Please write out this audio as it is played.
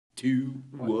2,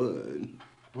 1.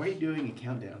 Why are you doing a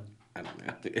countdown? I don't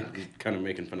know. It's kind of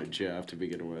making fun of Jeff to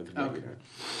begin with. But, Okay. All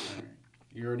right.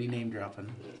 You're already name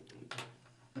dropping.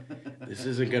 This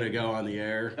isn't going to go on the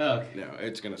air. Okay. No,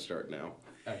 it's going to start now.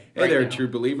 Okay. Hey Right there, now. true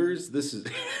believers. This is.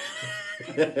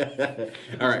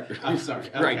 All right. I'm sorry.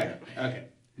 Okay. Right now. Okay.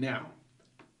 Now.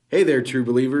 Hey there, true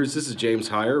believers. This is James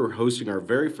Heyer. We're hosting our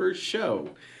very first show.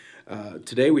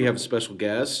 Today we have a special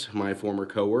guest, my former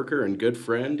coworker and good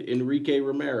friend, Enrique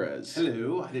Ramirez.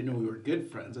 Hello. I didn't know we were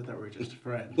good friends. I thought we were just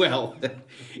friends. Well,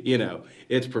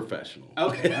 it's professional.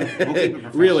 Okay. We'll keep it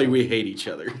professional. Really, we hate each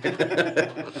other.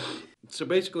 So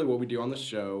basically what we do on the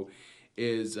show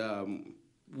is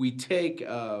we take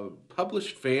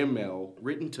published fan mail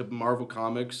written to Marvel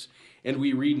Comics and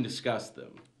we read and discuss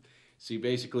them. See,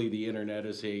 basically the internet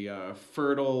is a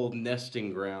fertile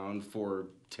nesting ground for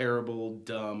terrible,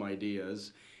 dumb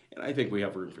ideas. And I think we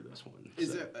have room for this one.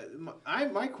 Is it,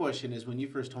 my question is, when you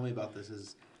first told me about this,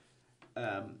 is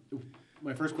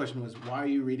my first question was, why are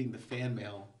you reading the fan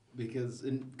mail? Because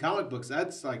in comic books,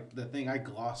 that's like the thing I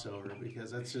gloss over,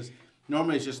 because that's just,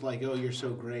 normally it's just like, oh, you're so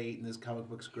great, and this comic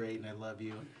book's great, and I love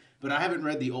you. But I haven't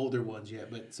read the older ones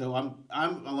yet, but so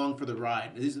I'm along for the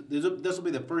ride. This will be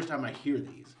the first time I hear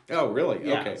these. Oh, really?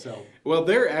 Yeah, Okay. so- Well,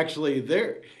 they're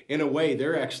in a way,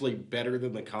 they're actually better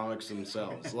than the comics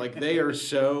themselves. Like, they are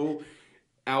so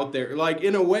out there. Like,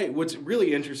 in a way, what's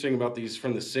really interesting about these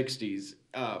from the 60s,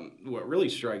 what really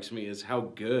strikes me is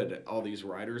how good all these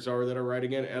writers are that are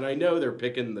writing it. And I know they're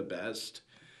picking the best,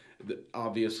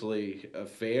 obviously,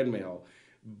 fan mail.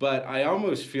 But I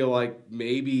almost feel like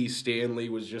maybe Stan Lee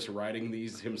was just writing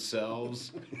these himself.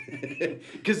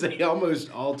 Because they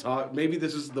almost all talk. Maybe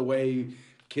this is the way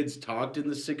kids talked in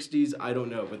the 60s. I don't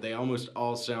know. But they almost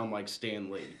all sound like Stan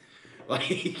Lee.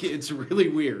 Like, it's really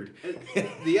weird.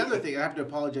 The other thing I have to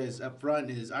apologize up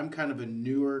front is I'm kind of a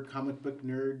newer comic book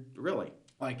nerd. Really?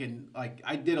 Like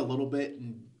I did a little bit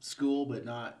in school, but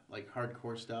not like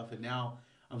hardcore stuff. And now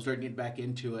I'm starting to get back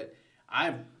into it.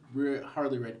 I've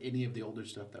hardly read any of the older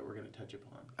stuff that we're going to touch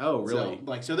upon. Oh, really?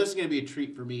 So this is going to be a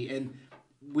treat for me. And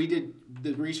we did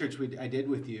the research I did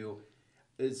with you.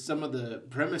 Some of the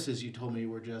premises you told me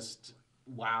were just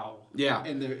wow. Yeah.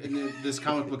 And this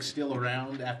comic book's still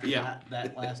around after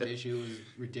that last issue is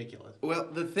ridiculous. Well,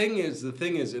 the thing is,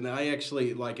 and I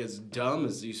actually, like, as dumb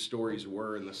as these stories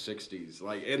were in the 60s,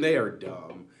 like, and they are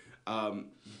dumb,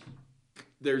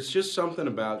 there's just something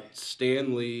about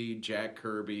Stan Lee, Jack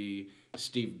Kirby,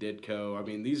 Steve Ditko. I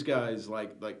mean, these guys,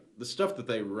 like the stuff that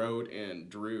they wrote and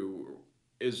drew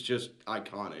is just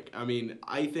iconic. I mean,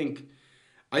 I think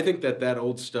that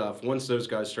old stuff, once those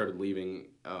guys started leaving,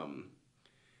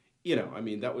 I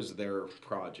mean, that was their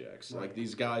projects. Right. Like,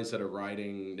 these guys that are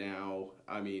writing now,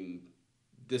 I mean,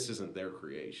 this isn't their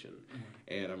creation.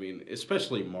 Mm-hmm. And, I mean,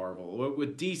 especially Marvel.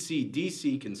 With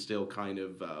DC can still kind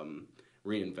of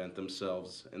reinvent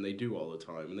themselves, and they do all the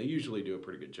time, and they usually do a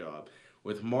pretty good job.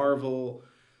 With Marvel,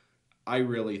 I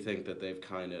really think that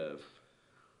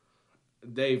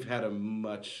they've had a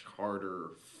much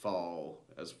harder fall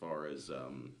as far as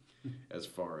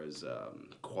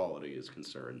quality is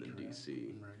concerned than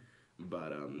DC. Right.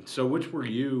 But so which were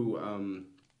you?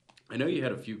 I know you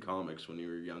had a few comics when you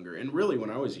were younger, and really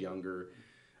when I was younger,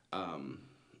 I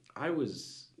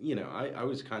was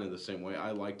kind of the same way. I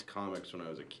liked comics when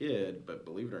I was a kid, but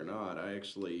believe it or not, I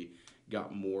actually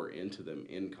got more into them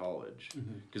in college,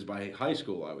 because by high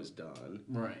school I was done.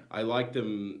 Right. I liked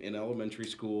them in elementary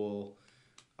school.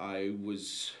 I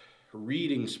was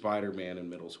reading Spider-Man in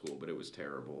middle school, but it was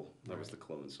terrible. That was the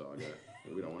Clone Saga.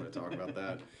 We don't want to talk about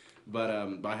that.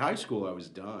 But by high school I was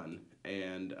done,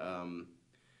 and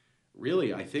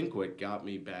really I think what got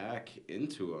me back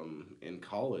into them in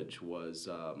college was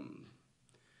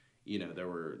there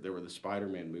were the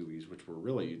Spider-Man movies, which were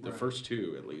really, the first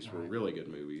two at least, were really good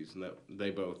movies. And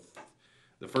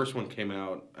the first one came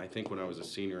out, I think, when I was a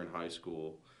senior in high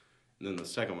school. And then the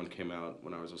second one came out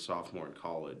when I was a sophomore in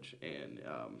college. And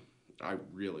I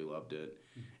really loved it.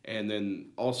 And then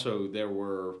also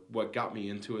what got me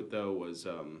into it, though, was,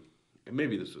 and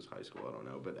maybe this was high school, I don't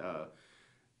know, but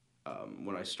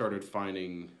when I started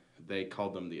finding, they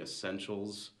called them the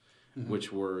Essentials,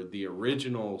 which were the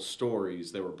original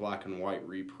stories. They were black and white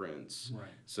reprints. Right.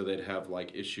 So they'd have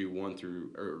like issue 1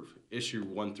 through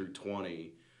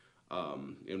 20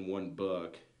 in one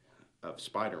book of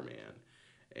Spider-Man.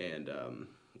 And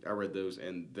I read those,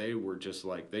 and they were just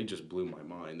like, they just blew my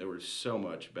mind. They were so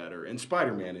much better. And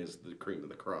Spider-Man is the cream of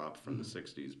the crop from the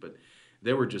 60s, but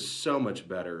they were just so much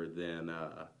better than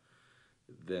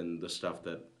the stuff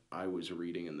that I was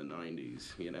reading in the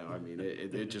 90s. You know, I mean,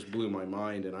 it just blew my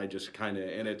mind, and I just kind of,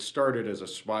 and it started as a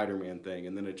Spider-Man thing,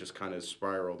 and then it just kind of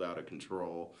spiraled out of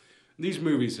control. These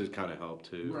movies has kind of helped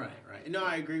too. Right, right. No,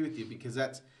 I agree with you because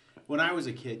that's when I was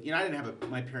a kid. You know, I didn't have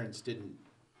my parents didn't.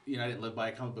 You know, I didn't live by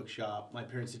a comic book shop. My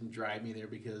parents didn't drive me there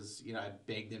because I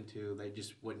begged them to. They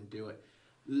just wouldn't do it.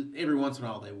 Every once in a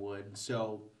while they would.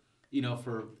 So,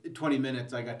 for 20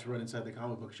 minutes I got to run inside the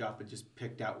comic book shop and just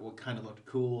picked out what kind of looked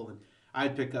cool, and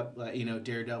I'd pick up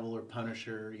Daredevil or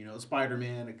Punisher,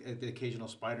 Spider-Man, the occasional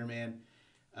Spider-Man.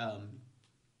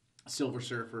 Silver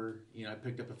Surfer, I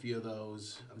picked up a few of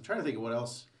those. I'm trying to think of what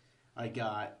else I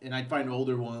got, and I'd find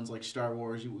older ones like Star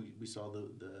Wars. We saw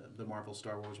the Marvel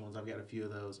Star Wars ones. I've got a few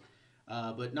of those,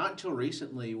 but not until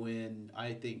recently when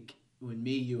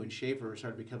me, you, and Schaefer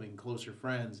started becoming closer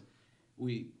friends,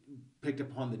 we picked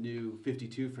up on the new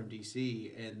 52 from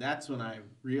DC, and that's when I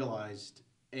realized,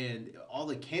 and all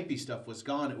the campy stuff was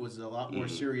gone. It was a lot more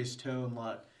serious tone,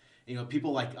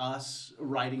 people like us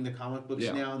writing the comic books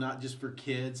now, not just for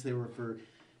kids. They were for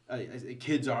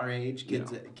kids our age,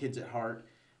 kids at heart.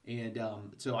 And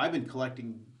so I've been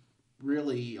collecting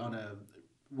really on a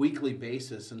weekly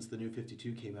basis since the new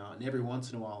 52 came out. And every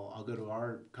once in a while, I'll go to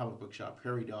our comic book shop,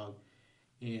 Prairie Dog,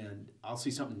 and I'll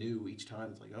see something new each time.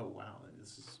 It's like, oh, wow,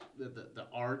 this is the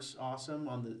art's awesome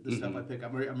on the stuff I pick.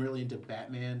 I'm really into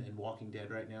Batman and Walking Dead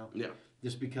right now. Yeah.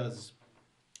 Just because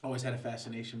I always had a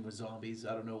fascination with zombies.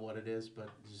 I don't know what it is, but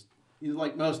just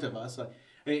like most of us.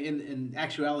 In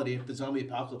actuality, if the zombie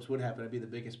apocalypse would happen, I'd be the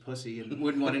biggest pussy and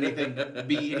wouldn't want anything to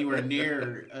be anywhere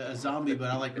near a zombie, but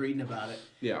I like reading about it.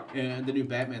 Yeah. And the new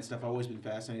Batman stuff, I've always been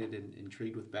fascinated and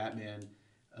intrigued with Batman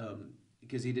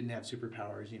because he didn't have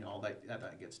superpowers, all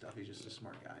that good stuff. He's just a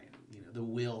smart guy and, the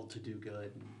will to do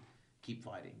good and keep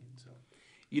fighting. And so.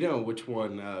 Which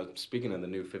one, speaking of the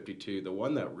new 52, the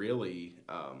one that really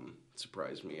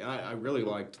surprised me, I really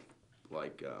liked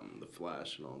The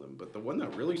Flash and all them, but the one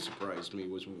that really surprised me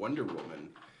was Wonder Woman.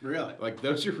 Really?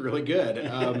 Those are really good.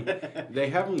 They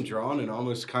have them drawn in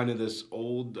almost kind of this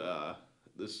old,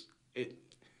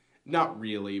 not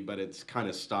really, but it's kind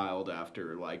of styled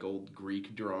after old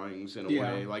Greek drawings in a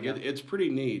way. It's pretty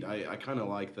neat. I kind of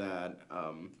like that.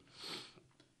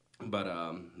 But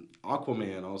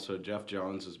Aquaman also, Jeff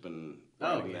Johns has been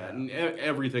writing that, and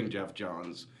everything Jeff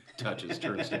Johns touches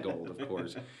turns to gold, of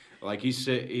course. But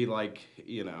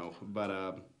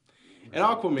and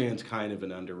Aquaman's kind of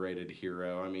an underrated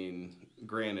hero. I mean,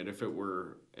 granted, if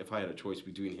I had a choice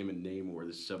between him and Namor,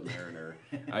 the Submariner,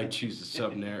 I'd choose the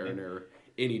Submariner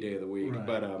any day of the week. Right.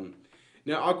 But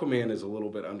now Aquaman is a little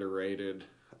bit underrated.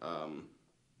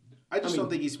 I don't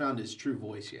think he's found his true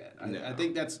voice yet. I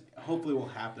think that's hopefully will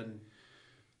happen,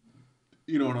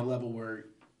 on a level where,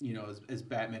 as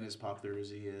Batman as popular as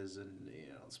he is, and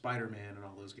Spider-Man and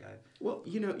all those guys. Well,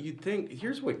 you'd think,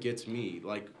 here's what gets me,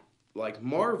 like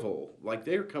Marvel,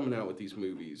 they're coming out with these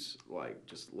movies,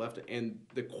 just left, and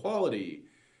the quality,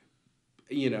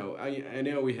 I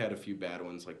know we had a few bad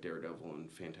ones like Daredevil and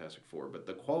Fantastic Four, but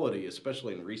the quality,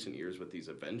 especially in recent years with these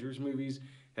Avengers movies,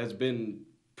 has been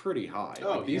pretty high.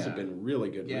 These have been really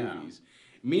good movies.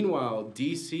 Meanwhile,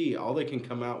 DC, all they can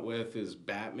come out with is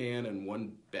Batman and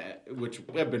one which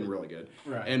have been really good,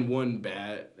 right. And one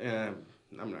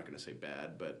I'm not going to say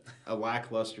bad, but a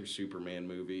lackluster Superman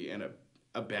movie and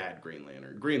a bad Green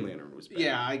Lantern. Green Lantern was bad.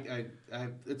 Yeah, I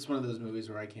it's one of those movies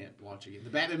where I can't watch again. The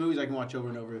Batman movies I can watch over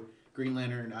and over. Green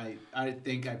Lantern, I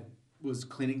think I was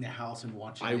cleaning the house and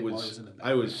watching it while I was in the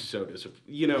Batman. I was so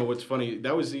disappointed. What's funny,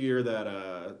 that was the year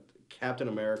that Captain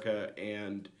America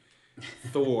and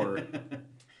Thor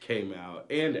came out,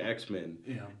 and X-Men.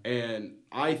 Yeah. And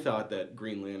I thought that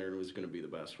Green Lantern was going to be the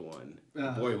best one.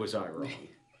 Boy, was I wrong.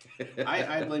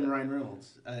 I blame Ryan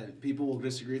Reynolds. People will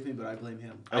disagree with me, but I blame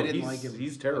him. I didn't like him.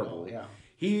 He's terrible. Yeah.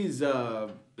 He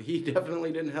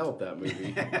definitely didn't help that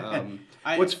movie.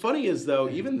 What's funny is, though,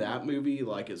 even that movie,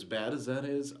 as bad as that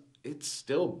is, it's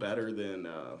still better than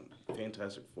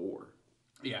Fantastic Four.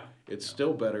 Yeah. It's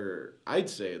still better. I'd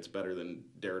say it's better than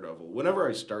Daredevil. Whenever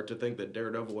I start to think that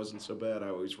Daredevil wasn't so bad, I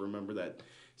always remember that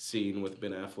scene with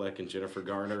Ben Affleck and Jennifer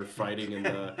Garner fighting in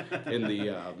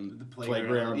the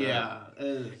playground. Yeah.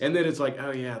 And then it's like,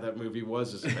 oh yeah, that movie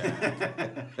was as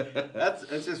bad.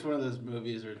 That's just one of those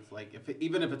movies where it's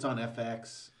even if it's on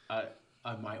FX,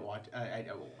 I might watch. I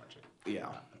will watch it. Yeah.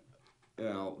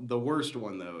 The worst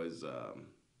one though is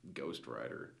Ghost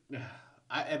Rider.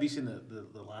 Have you seen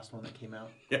the last one that came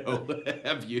out? No,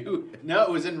 have you? No,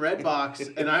 it was in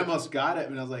Redbox, and I almost got it,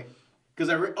 and I was like, because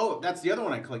that's the other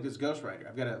one I collected is Ghost Rider.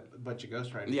 I've got a bunch of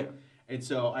Ghost Riders. Yeah. And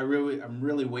so I'm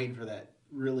really waiting for that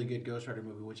really good Ghost Rider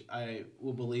movie, which I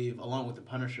will believe, along with the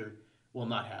Punisher, will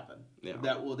not happen. Yeah.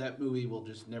 That movie will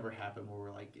just never happen. Where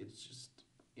we're like, it's just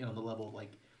the level of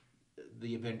like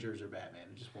the Avengers or Batman.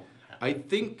 It just won't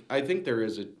happen. I think there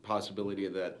is a possibility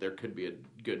that there could be a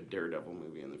good Daredevil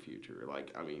movie in the future.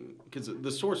 Like, I mean, because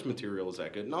the source material is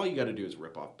that good, and all you got to do is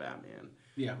rip off Batman.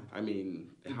 Yeah. I mean,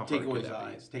 how take hard away could his that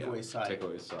be? eyes, take away his sight. Take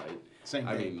away his sight. Same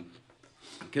thing. I mean,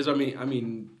 because I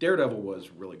mean, Daredevil was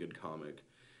a really good comic,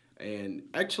 and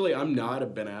actually, I'm not a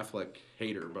Ben Affleck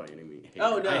hater by any means.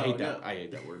 Oh, no, I hate no. that. I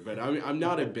hate that word, but I'm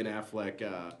not a Ben Affleck.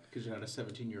 Because you're not a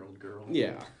 17-year-old girl.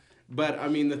 Yeah, but I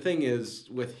mean, the thing is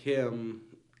with him,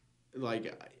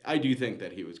 like, I do think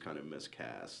that he was kind of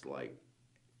miscast. Like,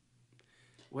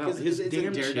 well, his isn't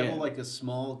damn Daredevil chin. like a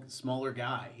smaller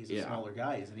guy? He's a Yeah. smaller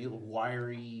guy, isn't he? A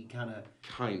wiry kind of.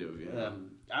 Kind of, yeah.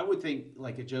 I would think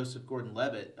like a Joseph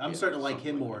Gordon-Levitt. I'm starting to like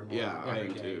him more and more. Yeah, I every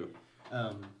am day. too.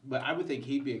 But I would think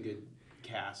he'd be a good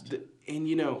cast.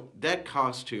 And that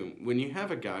costume, when you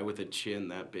have a guy with a chin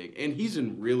that big, and he's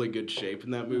in really good shape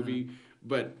in that movie,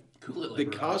 but Cool it, the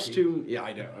Liberace. costume, yeah,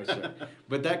 I know,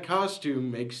 but that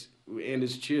costume and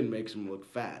his chin makes him look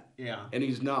fat. Yeah. And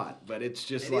he's not, but it's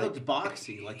just And like, he looked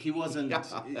boxy. Like he wasn't. Yeah.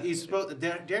 He's supposed.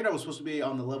 Daredevil was supposed to be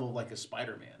on the level of like a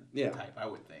Spider-Man type. I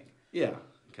would think. yeah.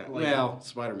 Okay. Like- Well,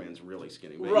 Spider-Man's really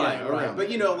skinny. But Right, yeah, right. around But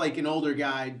there. like an older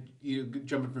guy,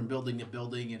 jumping from building to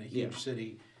building in a huge Yeah.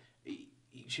 city, he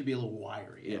should be a little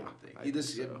wiry. Yeah, I would think. I think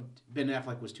This so. Ben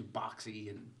Affleck was too boxy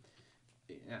and.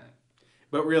 Yeah.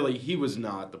 But really, he was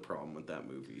not the problem with that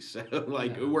movie. So,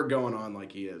 like, No. we're going on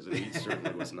like he is, and he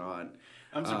certainly was not.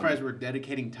 I'm surprised we're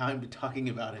dedicating time to talking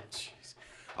about it. Jeez.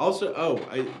 Also,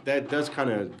 that does kind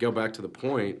of go back to the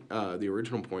point, the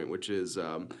original point, which is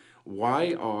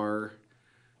why are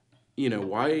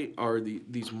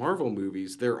these Marvel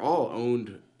movies? They're all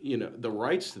owned. The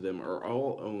rights to them are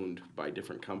all owned by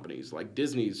different companies. Like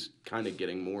Disney's kind of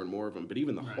getting more and more of them, but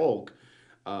even the Hulk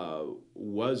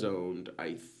was owned.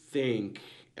 I think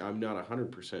I'm not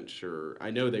 100% sure. I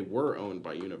know they were owned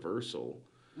by Universal,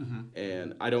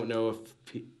 and I don't know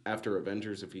if after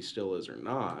Avengers if he still is or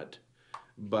not.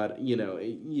 But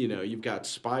you've got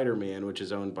Spider-Man, which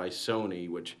is owned by Sony,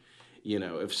 which,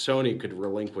 if Sony could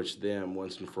relinquish them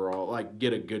once and for all, like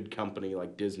get a good company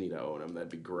like Disney to own them, that'd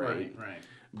be great. Right.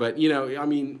 But I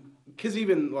mean, because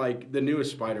even like the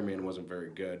newest Spider-Man wasn't very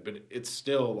good, but it's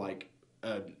still like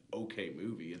an okay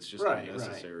movie. It's just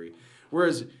unnecessary.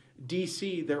 Whereas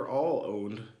DC, they're all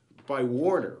owned by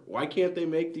Warner. Why can't they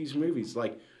make these movies?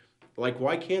 Like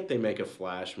why can't they make a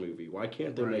Flash movie? Why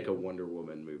can't they make a Wonder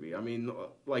Woman movie? I mean,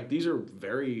 like these are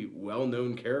very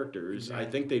well-known characters. Exactly. I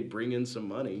think they'd bring in some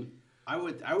money. I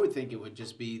would think it would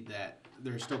just be that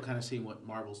they're still kind of seeing what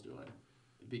Marvel's doing.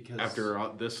 Because After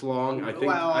this long, I think.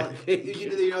 well, I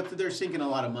think they're sinking a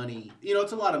lot of money.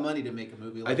 It's a lot of money to make a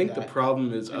movie like I think that. the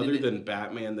problem is, And other then than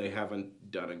Batman, they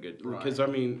haven't done a good. Right. Because I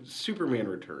mean, Superman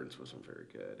Returns wasn't very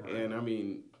good, Right. and I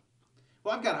mean,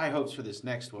 Well, I've got high hopes for this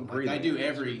next one. Like, Green I do Lantern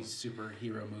every is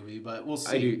superhero movie, but we'll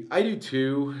see. I do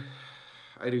too.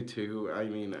 I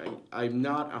mean, I'm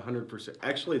not 100%.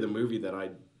 Actually, the movie that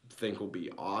I think will be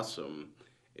awesome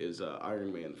is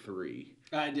Iron Man 3.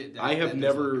 I have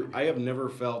never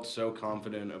felt so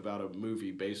confident about a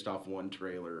movie based off one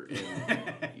trailer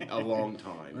in a long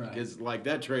time, Right. because like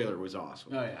that trailer was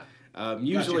awesome. Oh yeah.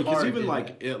 Usually, because hard, even didn't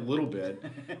like a little bit,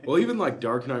 well, even like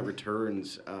Dark Knight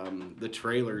Returns, the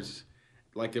trailers,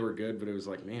 like they were good, but it was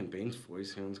like, man, Bane's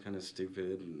voice sounds kind of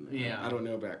stupid, and Yeah. I don't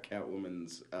know about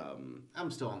Catwoman's.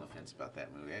 I'm still on the fence about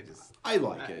that movie. I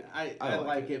like it. I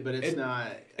like it, but it's not.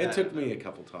 It took me a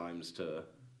couple times to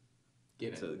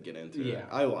get into Yeah. it.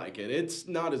 I like it. It's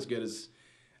not as good as.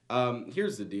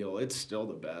 Here's the deal. It's still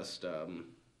the best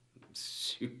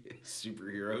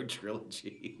superhero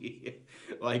trilogy.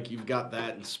 Like you've got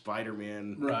that and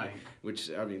Spider-Man, Right.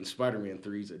 Which I mean, Spider-Man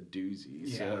 3 is a doozy.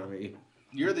 Yeah. So I mean,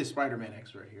 You're the Spider-Man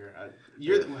expert here.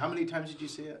 How many times did you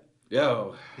see it?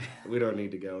 yo, we don't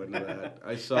need to go into that.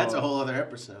 I saw. That's a whole other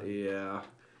episode. Yeah.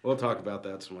 We'll talk about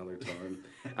that some other time.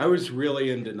 I was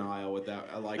really in denial with that.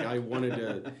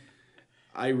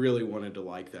 I really wanted to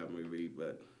like that movie,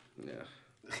 but yeah.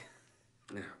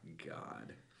 Oh,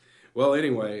 God. Well,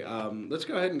 anyway, let's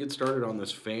go ahead and get started on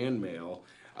this fan mail.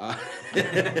 Oh,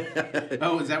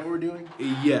 is that what we're doing?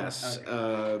 Yes,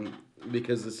 Okay.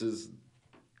 because this is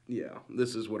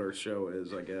what our show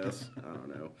is, I guess. I don't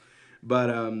know,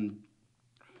 but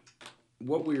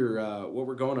what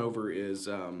we're going over is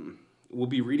we'll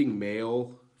be reading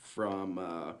mail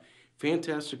from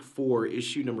Fantastic Four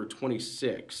issue number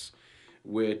 26,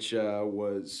 which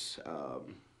was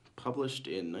published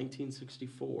in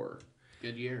 1964.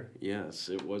 Good year. Yes,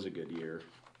 it was a good year.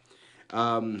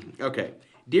 Okay.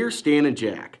 Dear Stan and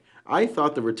Jack, I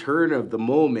thought the return of the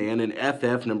Mole Man in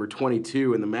FF number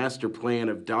 22 and the master plan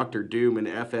of Doctor Doom in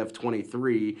FF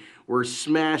 23 were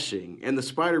smashing, and the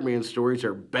Spider-Man stories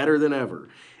are better than ever.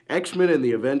 X-Men and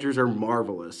the Avengers are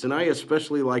marvelous, and I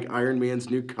especially like Iron Man's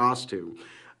new costume.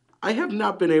 I have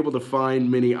not been able to find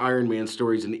many Iron Man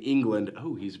stories in England.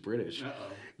 Oh, he's British.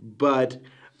 Uh-oh.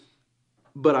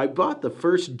 But I bought the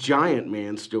first Giant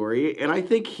Man story, and I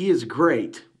think he is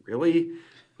great. Really?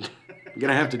 I'm going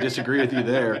to have to disagree with you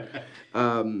there.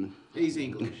 He's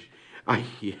English.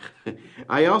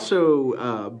 I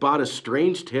also bought a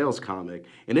Strange Tales comic,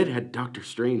 and it had Doctor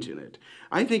Strange in it.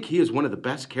 I think he is one of the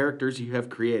best characters you have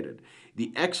created.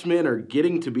 The X-Men are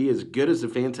getting to be as good as the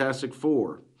Fantastic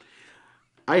Four.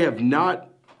 I have not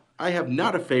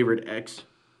a favorite X-Men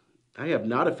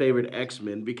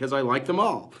because I like them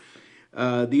all.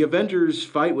 The Avengers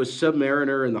fight with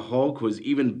Submariner and the Hulk was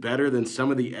even better than some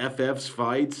of the FF's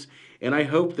fights, and I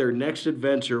hope their next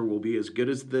adventure will be as good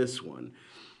as this one.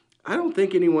 I don't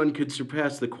think anyone could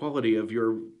surpass the quality of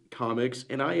your comics,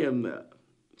 and I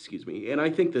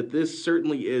think that this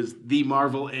certainly is the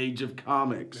Marvel Age of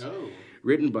Comics. Oh.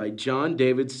 Written by John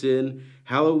Davidson,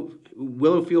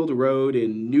 Willowfield Road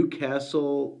in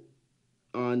Newcastle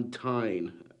on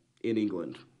Tyne in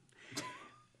England.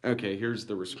 Okay, here's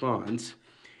the response.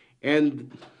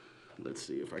 And let's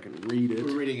see if I can read it.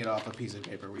 We're reading it off a piece of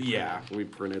paper. We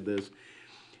printed this.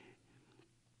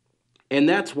 And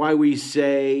that's why we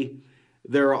say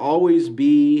there'll always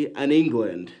be an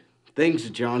England. Thanks,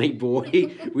 Johnny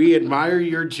boy. We admire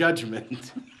your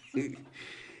judgment.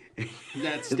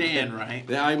 That's Stan, right?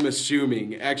 I'm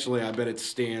assuming. Actually, I bet it's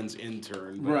Stan's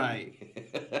intern. But...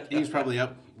 Right. He was probably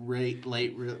up late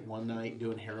one night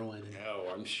doing heroin.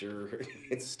 Oh, I'm sure.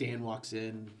 Stan walks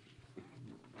in.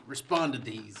 Respond to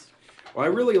these. Well, I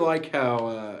really like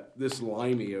how this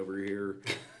Limey over here,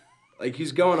 like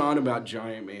he's going on about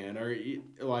Giant Man.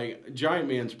 Like Giant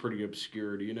Man's pretty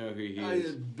obscure. Do you know who he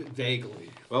is? Vaguely.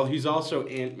 Well, he's also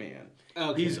Ant-Man.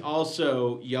 Okay. He's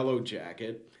also Yellow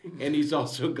Jacket, and he's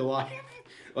also Goliath.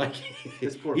 Like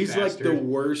This poor he's bastard. like the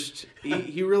worst.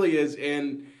 He really is.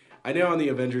 And I know on the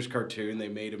Avengers cartoon they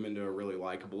made him into a really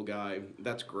likable guy.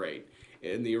 That's great.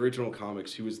 In the original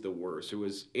comics, he was the worst. It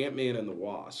was Ant-Man and the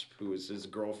Wasp, who was his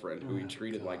girlfriend, who he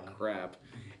treated like crap.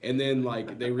 And then,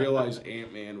 like, they realized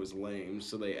Ant-Man was lame,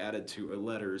 so they added 2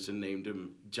 letters and named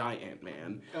him Giant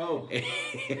Man. Oh.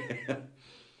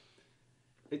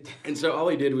 And so all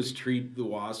he did was treat the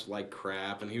Wasp like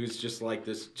crap, and he was just like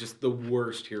this, just the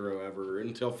worst hero ever.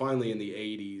 Until finally in the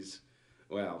 80s,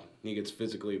 well, he gets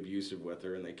physically abusive with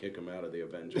her, and they kick him out of the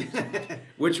Avengers.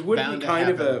 Which would Bound be to kind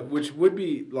of happen. which would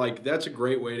be like, that's a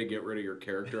great way to get rid of your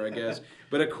character, I guess.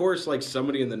 But of course, like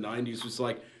somebody in the 90s was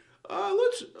like,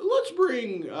 let's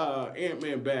bring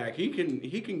Ant-Man back. He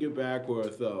can get back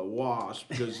with Wasp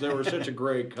because they were such a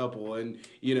great couple, and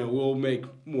we'll make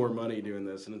more money doing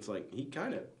this. And it's like he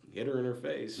kind of hit her in her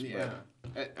face. Yeah.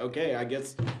 But, okay, I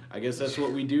guess that's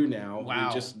what we do now. Wow.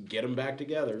 We just get them back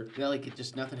together. Yeah, like it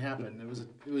just nothing happened.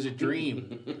 It was a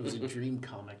dream. It was a dream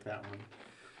comic, that one.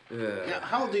 Now,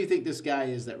 how old do you think this guy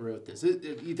is that wrote this?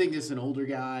 You think this is an older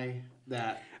guy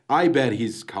that I bet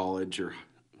he's college or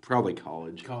probably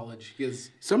college. because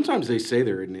Sometimes they say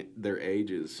they're in their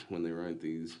ages when they write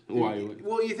these. Why?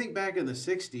 well, you think back in the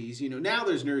 60s, now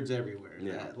there's nerds everywhere.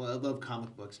 Yeah. that love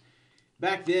comic books.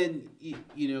 Back then,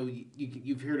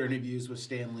 you've heard interviews with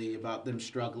Stan Lee about them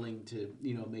struggling to,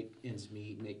 make ends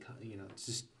meet,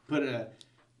 just put a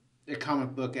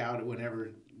comic book out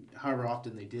however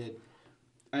often they did.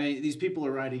 I mean, these people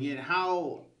are writing in.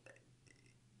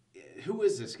 Who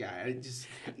is this guy?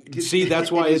 See,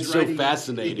 that's why he's it's so writing-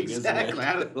 fascinating, exactly.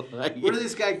 isn't it? Like- Where did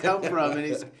this guy come from?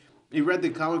 And he read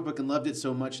the comic book and loved it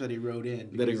so much that he wrote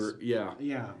in. Yeah.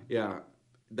 Yeah.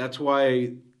 That's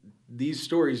why these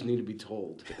stories need to be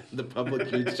told. The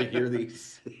public needs to hear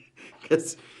these.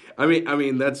 Because, I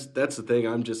mean, that's the thing.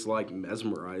 I'm just like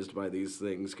mesmerized by these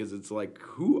things because it's like,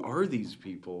 who are these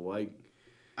people? Like,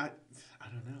 I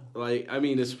don't know. like, I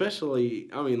mean, especially,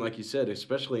 like you said,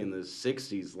 especially in the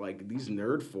 60s, like these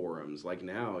nerd forums, like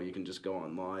now you can just go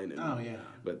online. And, Oh, yeah.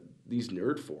 But these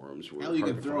nerd forums were Hell, you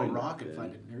hard can to throw a find rock back and then.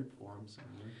 find a nerd forum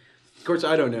somewhere. Of course,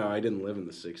 I don't know. I didn't live in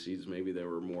the 60s. Maybe they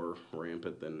were more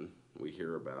rampant than we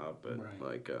hear about. But,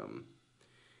 Right.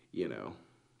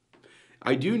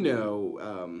 I do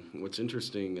know what's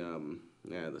interesting.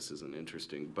 This isn't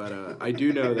interesting. But I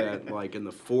do know that, like, in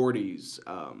the 40s,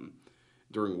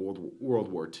 during World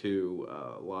War II,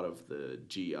 a lot of the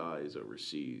GIs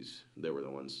overseas, they were the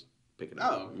ones picking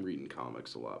up and reading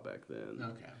comics a lot back then.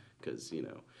 Okay. Because,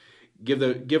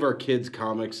 give our kids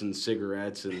comics and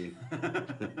cigarettes and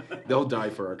they'll die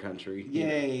for our country.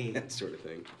 Yay. That sort of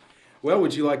thing. Well,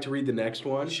 would you like to read the next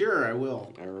one? Sure, I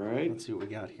will. All right. Let's see what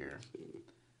we got here.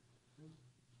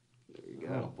 There you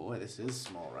Oh go. boy, this is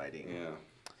small writing. Yeah.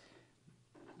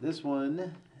 This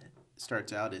one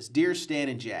starts out as Dear Stan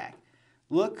and Jack,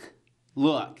 look,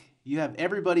 you have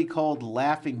everybody called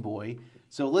Laughing Boy,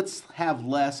 so let's have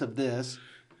less of this.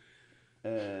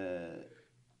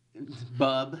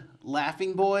 Bub,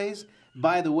 Laughing Boys?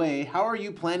 By the way, how are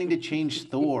you planning to change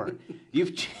Thor?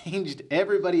 You've changed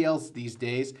everybody else these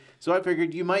days, so I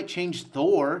figured you might change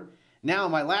Thor. Now,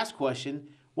 my last question,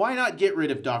 why not get rid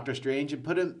of Doctor Strange and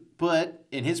put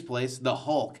in his place the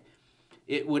Hulk?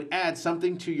 It would add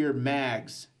something to your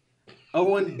mags.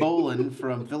 Owen Bolin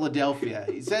from Philadelphia.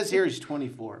 He says here he's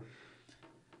 24.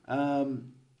 Wow,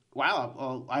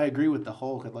 well, I agree with the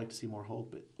Hulk. I'd like to see more Hulk,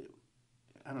 but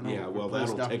I don't know. Yeah, well,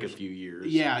 Replace that'll take a Doctor few years.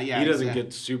 Yeah, He doesn't exactly.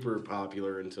 get super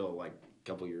popular until like a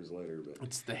couple years later. But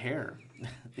It's the hair.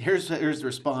 Here's the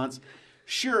response.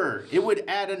 Sure, it would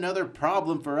add another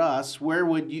problem for us. Where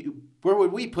would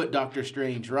we put Doctor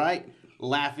Strange, right?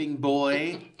 Laughing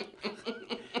Boy.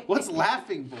 What's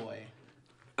Laughing Boy?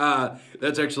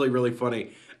 that's actually really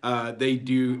funny.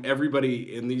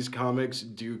 Everybody in these comics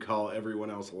do call everyone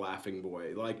else Laughing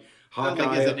Boy. Like Hawkeye.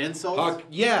 Like as an insult?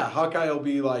 Hawkeye will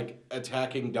be like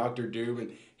attacking Doctor Doom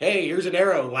and, hey, here's an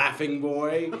arrow, Laughing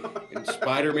Boy. And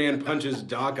Spider-Man punches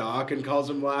Doc Ock and calls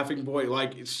him Laughing Boy.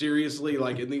 Like, seriously,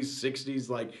 like in these 60s,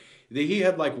 like he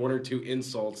had like one or two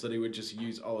insults that he would just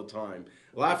use all the time.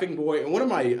 Laughing Boy. And one of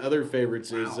my other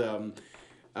favorites is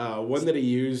one that he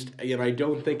used, and I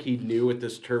don't think he knew what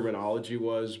this terminology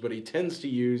was, but he tends to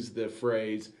use the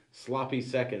phrase sloppy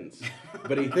seconds.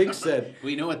 But he thinks that,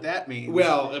 We know what that means.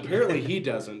 well, apparently he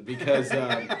doesn't, because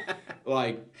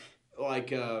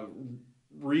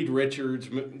Reed Richards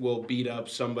will beat up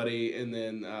somebody, and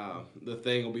then the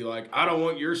thing will be like, I don't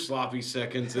want your sloppy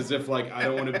seconds, as if like I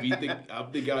don't want to beat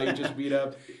up the guy you just beat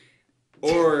up.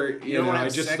 Or, don't wanna I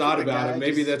have just sex thought with the about guy, it.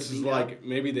 Maybe just that's beat like, up?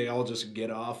 maybe they all just get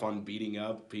off on beating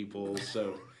up people.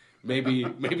 So maybe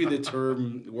the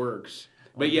term works.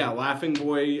 But yeah, Laughing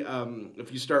Boy,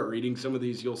 if you start reading some of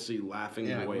these, you'll see Laughing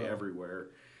Yeah, I Boy will. everywhere.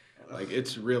 Like,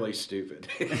 it's really stupid.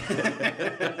 Do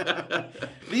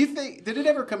you think, did it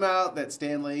ever come out that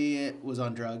Stan Lee was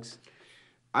on drugs?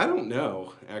 I don't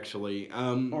know, actually.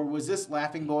 Or was this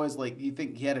Laughing Boys, like, you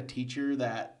think he had a teacher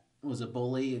that was a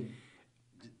bully and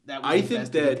that was I the think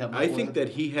best he could that come up I think with? that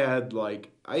he had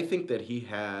like I think that he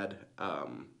had I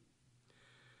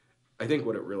think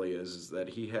what it really is that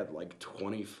he had like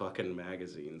 20 fucking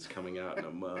magazines coming out in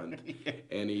a month,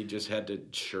 and he just had to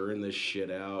churn this shit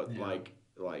out like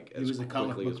He as was a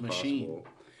comic quickly book as machine. possible.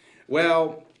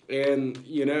 Well, and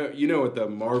you know what the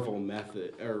Marvel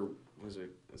method, or was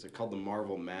it called the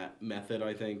Marvel method?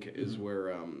 I think is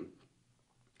where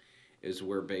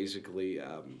basically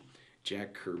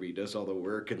Jack Kirby does all the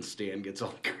work and Stan gets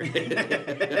all the credit.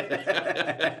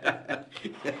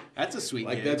 That's a sweet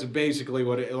Like gig. that's basically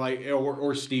what it like,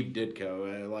 or Steve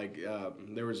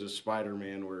Ditko. There was a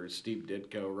Spider-Man where Steve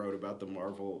Ditko wrote about the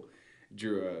Marvel,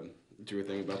 drew a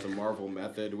thing about the Marvel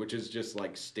method, which is just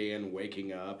like Stan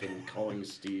waking up and calling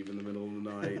Steve in the middle of the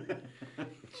night.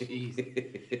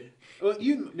 Jeez. Well,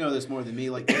 you know this more than me.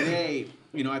 Like today,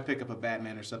 I pick up a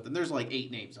Batman or something. There's like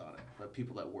 8 names on it, but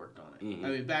people that worked on it. Mhm. I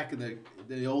mean, back in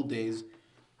the old days,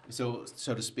 so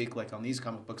to speak, like on these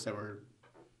comic books that we're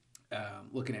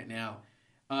looking at now,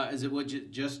 is it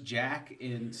just Jack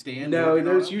and Stan? No, working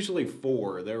on there's them? usually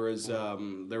 4. There was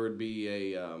there would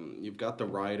be you've got the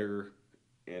writer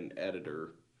and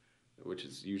editor, which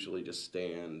is usually just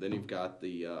Stan. Then you've got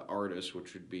the artist,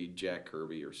 which would be Jack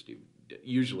Kirby or Steve.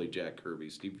 Usually Jack Kirby.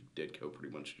 Steve Ditko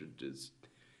pretty much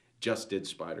just did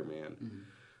Spider-Man.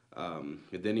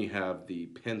 Mm-hmm. And then you have the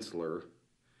penciler.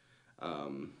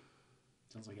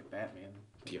 Sounds like a Batman.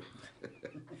 Yeah.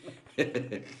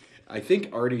 I think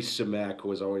Artie Simek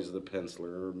was always the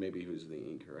penciler, or maybe he was the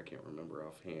inker. I can't remember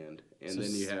offhand. And So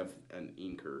then you have an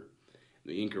inker.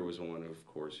 The inker was the one, of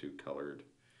course, who colored.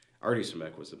 Artie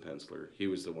Simek was the penciler. He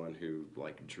was the one who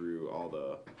drew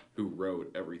who wrote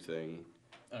everything.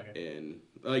 Okay. And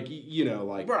Right.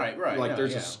 like No,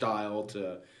 there's yeah. a style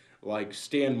to. Like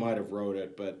Stan might have wrote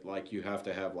it, but like you have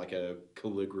to have like a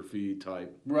calligraphy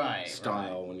type Right.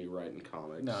 style when you write in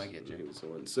comics. No, I get you. He was the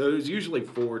one. So there's usually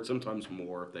 4, sometimes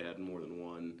more if they had more than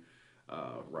one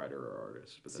writer or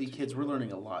artist. But See, that's kids, we're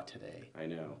learning a lot today. I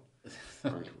know.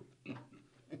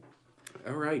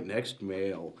 All right, next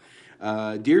mail.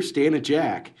 Dear Stan and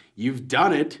Jack, you've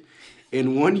done it.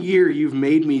 In 1 year, you've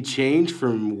made me change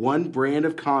from one brand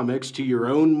of comics to your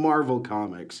own Marvel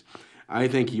comics. I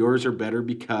think yours are better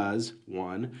because,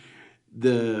 1,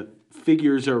 the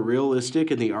figures are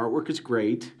realistic and the artwork is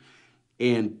great,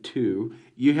 And 2,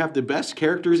 you have the best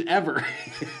characters ever.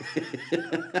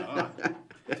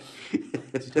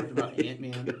 Is he talking about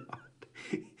Ant-Man?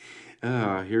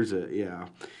 Yeah.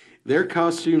 Their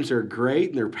costumes are great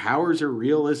and their powers are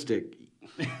realistic.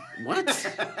 What?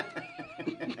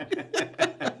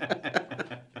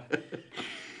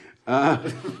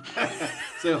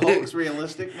 So Hulk's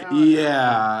realistic now?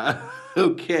 Yeah.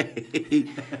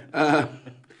 Okay.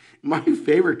 My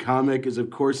favorite comic is,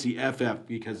 of course, the FF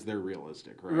because they're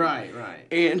realistic, right? Right.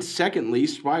 And secondly,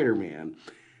 Spider-Man.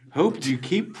 Hope to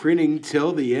keep printing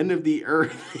till the end of the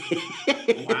earth.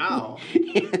 Wow.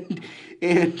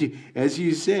 And as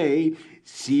you say,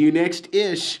 see you next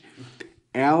ish.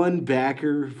 Alan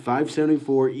Backer,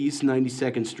 574 East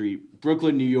 92nd Street,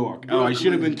 Brooklyn, New York. Oh, I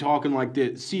should have been talking like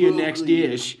this. See you next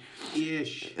ish.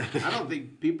 Ish. I don't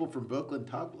think people from Brooklyn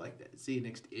talk like that. See you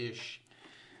next ish.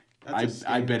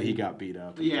 I bet he got beat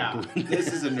up. Yeah,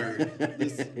 this is a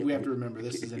nerd. We have to remember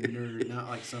this is a nerd, not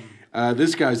like some.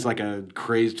 This guy's like a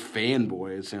crazed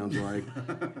fanboy, it sounds like.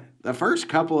 The first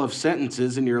couple of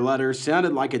sentences in your letter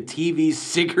sounded like a TV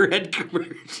cigarette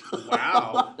commercial.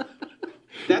 Wow.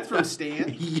 That's from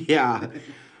Stan? Yeah.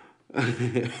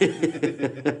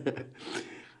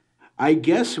 I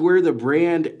guess we're the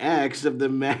brand X of the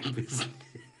Mac business.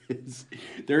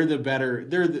 They're the better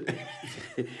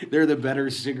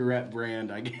cigarette brand,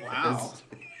 I guess. Wow.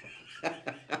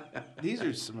 These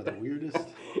are some of the weirdest.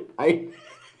 Okay,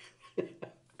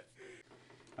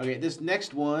 this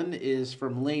next one is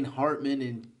from Lane Hartman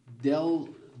in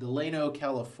Delano,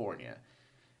 California.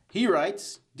 He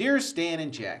writes, Dear Stan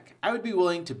and Jack, I would be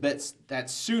willing to bet that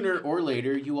sooner or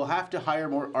later you will have to hire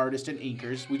more artists and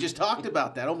inkers. We just talked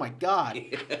about that. Oh my God.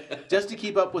 Just to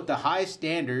keep up with the high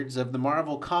standards of the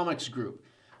Marvel Comics group.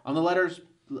 On the letters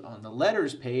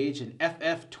page in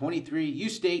FF23, you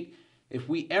state, if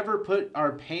we ever put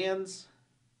our pans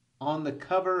on the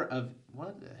cover of...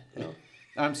 What the hell?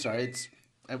 I'm sorry.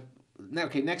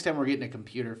 Okay, next time we're getting a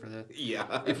computer for this.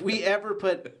 Yeah. If we ever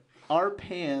put our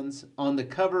pans on the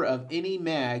cover of any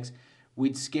mags,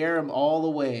 we'd scare them all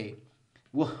away.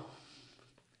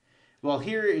 Well,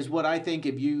 here is what I think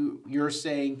if you're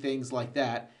saying things like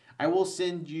that. I will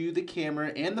send you the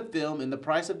camera and the film and the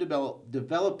price of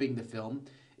developing the film,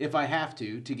 if I have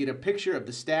to get a picture of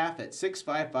the staff at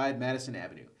 655 Madison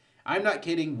Avenue. I'm not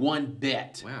kidding one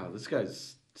bit. Wow, this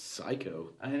guy's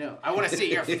psycho. I know. I want to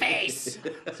see your face,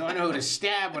 so I know who to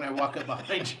stab when I walk up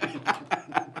behind you.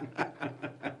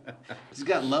 He's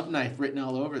got love knife written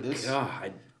all over this.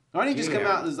 God. Why don't you just come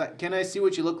out and is like, can I see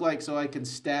what you look like so I can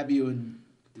stab you and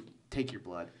take your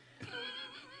blood?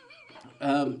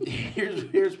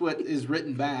 Here's what is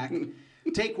written back.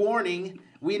 Take warning.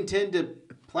 We intend to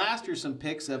plaster some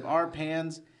pics of our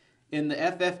pans in the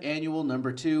FF Annual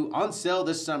 #2 on sale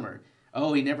this summer.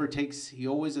 Oh, he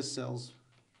always sells.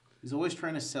 He's always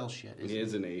trying to sell shit,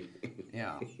 Isn't he?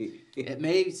 Yeah. It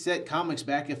may set comics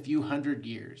back a few hundred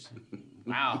years.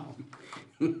 Wow.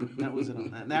 That was it on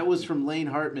that. That was from Lane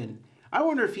Hartman. I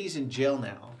wonder if he's in jail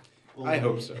now. I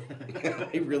hope so.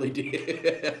 I really do.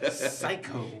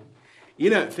 Psycho. You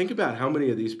know, think about how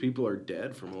many of these people are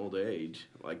dead from old age.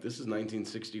 Like, this is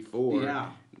 1964.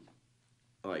 Yeah.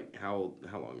 Like, how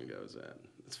long ago is that?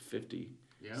 It's 50.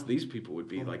 Yeah. So these people would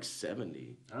be like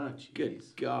 70. Oh, jeez. Good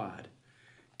God.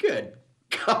 Good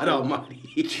God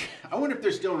almighty. I wonder if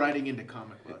they're still writing into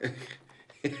comic books.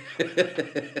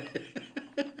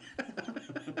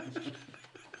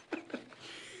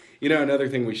 You know, another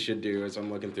thing we should do is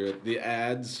I'm looking through it. The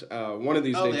ads. One of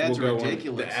these days the ads we'll are go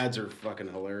ridiculous. on. The ads are fucking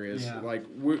hilarious. Yeah. Like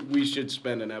we should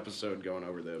spend an episode going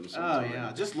over them. Oh sometime.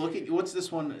 yeah, just look at what's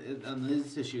this one on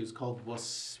this issue is called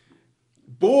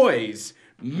Boys,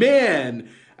 men,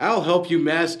 I'll help you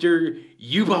master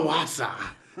Yubawasa.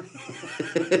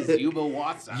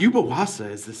 Yubawasa.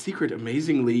 Yubawasa is the secret,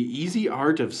 amazingly easy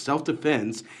art of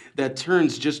self-defense that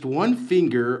turns just one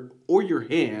finger or your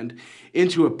hand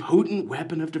into a potent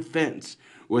weapon of defense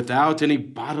without any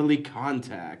bodily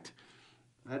contact.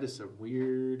 That is some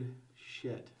weird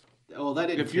shit. Oh, that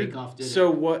didn't take off, did it?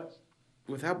 So what?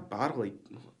 Without bodily,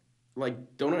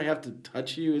 like, don't I have to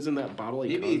touch you? Isn't that bodily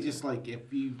Maybe contact? just like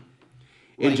if you...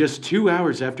 In just 2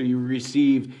 hours after you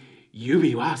receive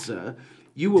Yubiwasa,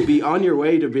 you will be on your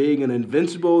way to being an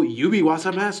invincible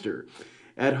Yubiwasa master.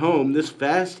 At home, this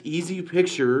fast, easy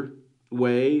picture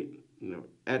way...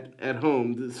 At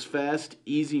home, this fast,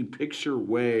 easy picture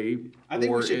way, I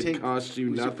think we should costs you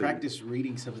nothing. Should practice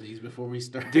reading some of these before we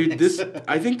start. Dude,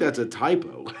 I think that's a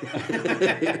typo.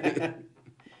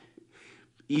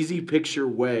 Easy picture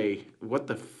way. What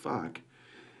the fuck?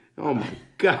 Oh my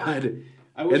God.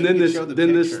 I wish And then we could this, show the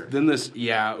then picture. this.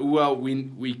 Yeah, well,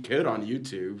 we could on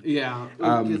YouTube. Yeah,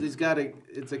 because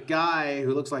it's a guy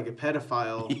who looks like a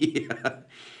pedophile. Yeah.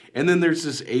 And then there's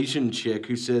this Asian chick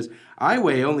who says, I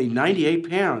weigh only 98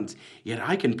 pounds, yet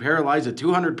I can paralyze a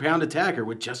 200-pound attacker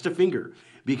with just a finger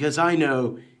because I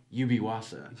know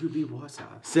Yubiwasa. Yubiwasa.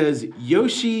 Says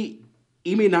Yoshi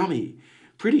Iminami,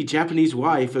 pretty Japanese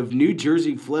wife of New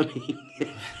Jersey Fleming.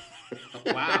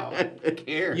 Wow.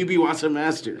 Care. Yubiwasa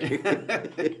master.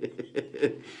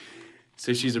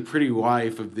 So she's a pretty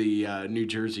wife of the New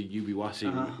Jersey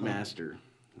Yubiwasa master.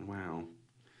 Wow.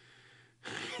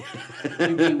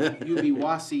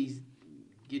 Yubiwasi,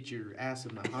 get your ass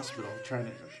in the hospital trying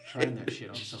that shit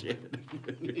on someone.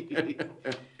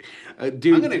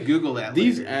 Dude, I'm gonna Google that.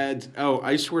 These later. ads. Oh,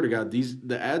 I swear to God,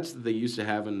 the ads that they used to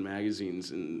have in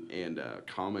magazines and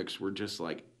comics were just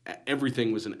like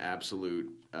everything was an absolute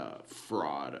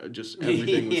fraud. Just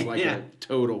everything was like Yeah. a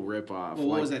total ripoff. Well,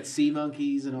 what was that? Sea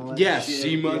monkeys and all that. Yes, shit?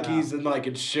 sea monkeys, Yeah. and like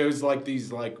it shows like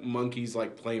these like monkeys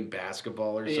like playing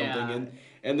basketball or something, Yeah.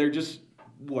 and they're just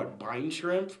buying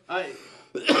shrimp. We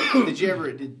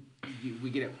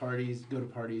get at parties, go to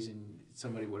parties, and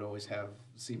somebody would always have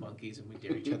sea monkeys, and we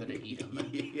dare each other to eat them.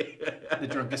 Yeah. The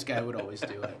drunkest guy would always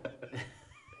do it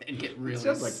and get really.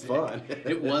 Sounds like sick. fun.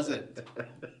 It wasn't.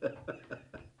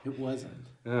 It wasn't.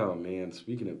 Oh man,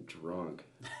 speaking of drunk,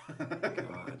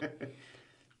 God.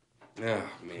 Oh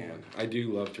man, I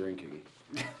do love drinking.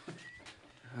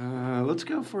 Let's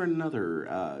go for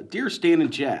another. Dear Stan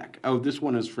and Jack. Oh, this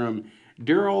one is from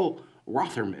Daryl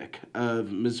Rothermick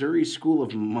of Missouri School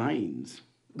of Mines.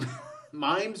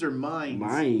 Mimes or mines?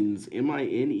 Mines,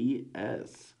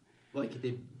 Mines. Like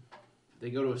they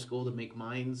go to a school to make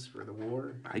mines for the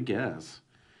war. I guess.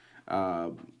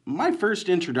 My first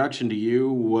introduction to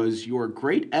you was your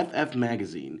great FF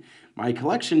magazine. My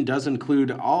collection does include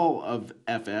all of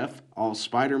FF, all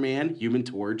Spider-Man, Human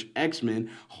Torch, X-Men,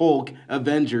 Hulk,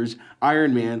 Avengers,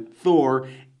 Iron Man, Thor,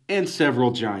 and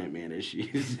several Giant Man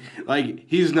issues. Like,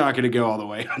 he's not going to go all the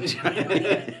way on Giant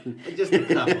Man. Just a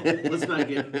couple. Let's not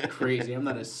get crazy. I'm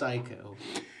not a psycho.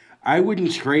 I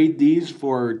wouldn't trade these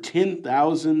for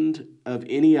 10,000 of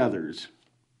any others.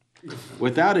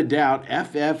 Without a doubt,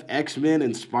 FF, X-Men,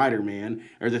 and Spider-Man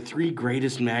are the three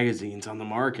greatest magazines on the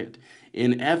market.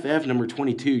 In FF number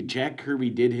 22, Jack Kirby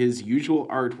did his usual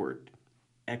artwork.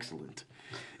 Excellent.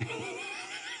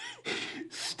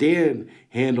 Stan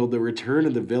handled the return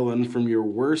of the villain from your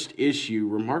worst issue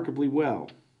remarkably well.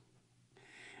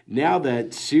 Now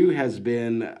that Sue has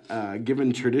been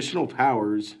given additional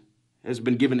powers,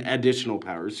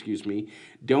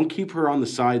 don't keep her on the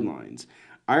sidelines.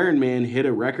 Iron Man hit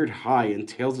a record high in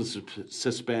Tales of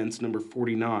Suspense number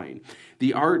 49.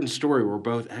 The art and story were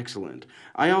both excellent.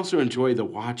 I also enjoy The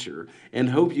Watcher and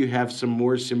hope you have some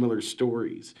more similar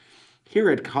stories. Here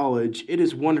at college, it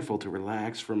is wonderful to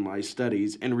relax from my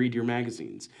studies and read your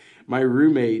magazines. My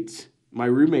roommate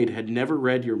had never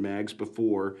read your mags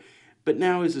before, but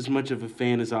now is as much of a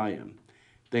fan as I am.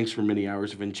 Thanks for many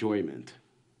hours of enjoyment.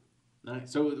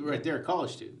 Nice. So right there, a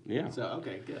college student. Yeah. So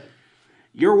okay, good.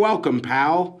 You're welcome,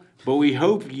 pal, but we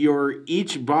hope you're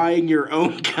each buying your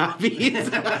own copies.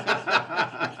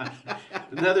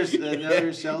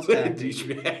 another sales tactic.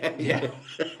 Yeah.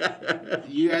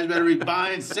 You guys better be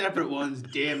buying separate ones,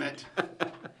 damn it.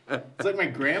 It's like my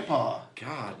grandpa.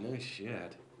 God, no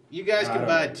shit. You guys I can don't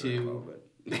buy know two.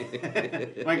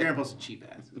 grandpa, My grandpa's a cheap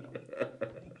ass. So.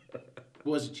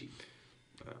 Was cheap.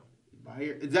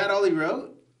 Is that all he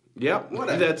wrote? Yep, What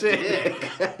a that's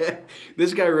it.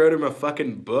 This guy wrote him a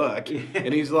fucking book,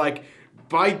 and he's like,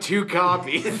 buy 2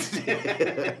 copies. Because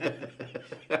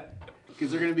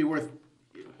they're going to be worth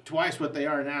twice what they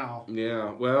are now.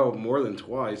 Yeah, well, more than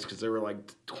twice, because they were like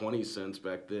 20 cents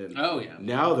back then. Oh, yeah.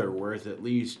 Now they're worth at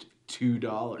least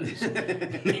 $2.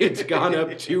 It's gone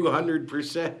up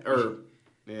 200%, or,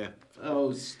 yeah.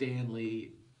 Oh,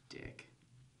 Stanley Dick.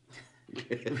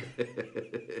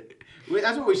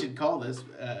 That's what we should call this.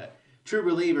 True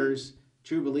believers.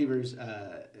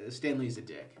 Stanley's a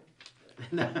dick.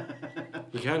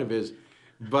 He kind of is,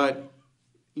 but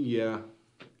yeah.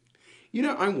 You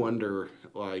know, I wonder,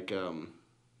 like I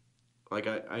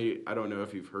don't know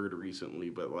if you've heard recently,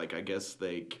 but like I guess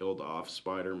they killed off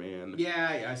Spider-Man.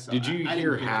 Yeah, I saw. Did you I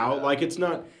hear didn't pick how? it up. Like, it's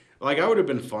not. Like, I would have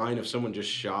been fine if someone just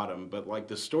shot him, but like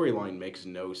the storyline makes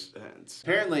no sense.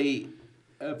 Apparently,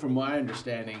 from my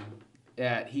understanding,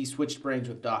 that he switched brains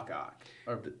with Doc Ock.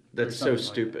 That's so something like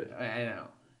stupid. that. I know.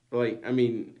 Like, I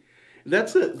mean,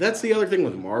 That's the other thing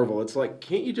with Marvel. It's like,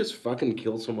 can't you just fucking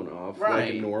kill someone off like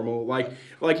Right. a normal like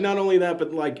not only that,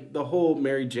 but like the whole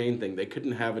Mary Jane thing. They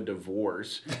couldn't have a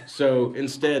divorce, so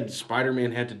instead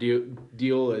Spider-Man had to do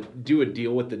a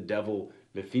deal with the devil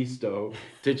Mephisto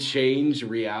to change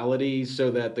reality so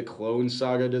that the Clone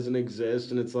Saga doesn't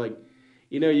exist. And it's like,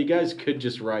 you guys could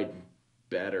just write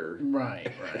better. Right.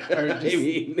 Or just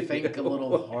think a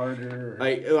little harder.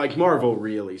 Like Marvel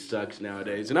really sucks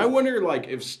nowadays, and I wonder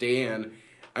if Stan,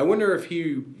 I wonder if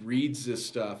he reads this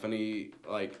stuff and he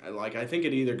like I think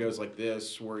it either goes like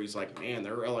this where he's like, man,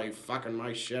 they're really fucking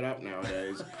my shit up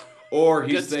nowadays, or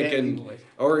he's Good Stanley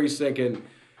thinking, voice.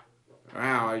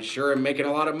 wow, I sure am making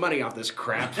a lot of money off this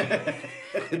crap.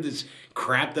 This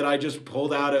crap that I just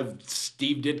pulled out of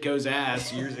Steve Ditko's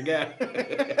ass years ago.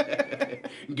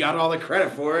 Got all the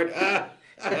credit for it.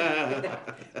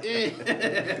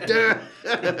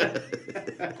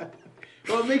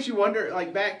 Well, it makes you wonder.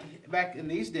 Like back in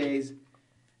these days,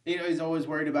 he's always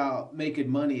worried about making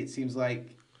money. It seems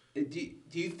like. Do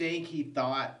you think he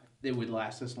thought it would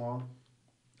last this long?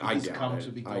 I These doubt comics it.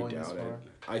 would be I going this doubt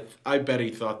far? it. I bet he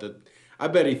thought that. I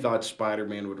bet he thought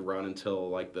Spider-Man would run until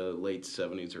like the late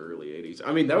 70s or early 80s.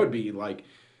 I mean, that would be like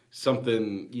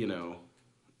something,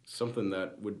 something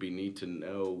that would be neat to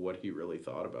know what he really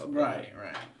thought about that. Right.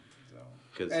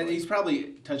 So, and like, he's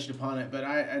probably touched upon it, but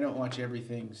I don't watch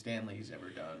everything Stanley's ever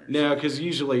done. No, because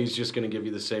usually he's just going to give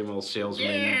you the same old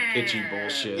salesman pitchy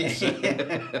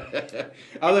bullshit.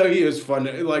 Although he was fun.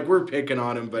 Like, we're picking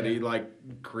on him, but he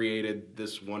created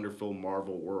this wonderful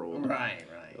Marvel world. Right.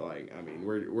 Like, I mean,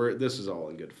 we're this is all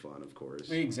in good fun, of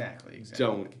course. Exactly.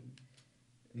 Don't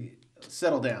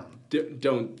settle down.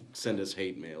 Don't send us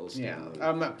hate mails. Yeah,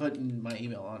 I'm not putting my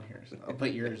email on here. So I'll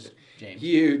put yours, James.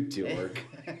 You dork.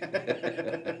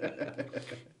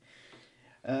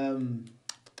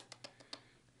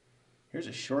 Here's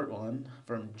a short one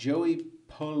from Joey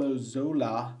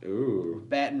Polozola, Ooh.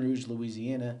 Baton Rouge,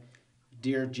 Louisiana.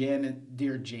 Dear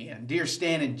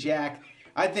Stan and Jack,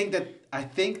 I think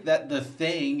that the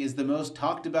Thing is the most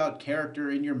talked about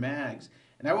character in your mags,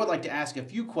 and I would like to ask a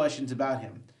few questions about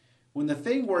him. When the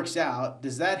Thing works out,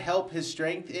 does that help his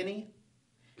strength any?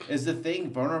 Is the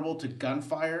Thing vulnerable to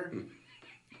gunfire?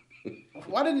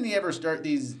 Why didn't he ever start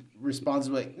these responses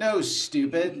like, no,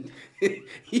 stupid?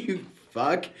 You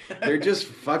fuck. They're just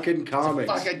fucking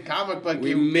comics. It's a fucking comic book.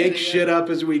 We make shit up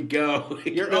as we go.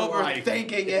 You're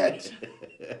overthinking it.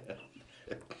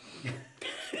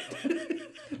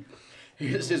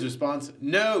 Here's his response.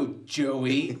 No,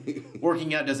 Joey.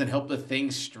 Working out doesn't help the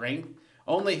Thing's strength.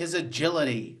 Only his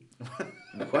agility.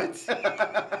 What?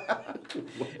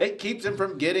 It keeps him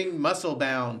from getting muscle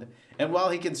bound. And while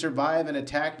he can survive an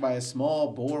attack by a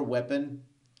small bore weapon,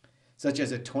 such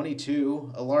as a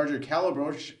 .22, a larger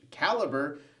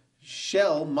caliber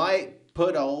shell might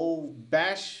put old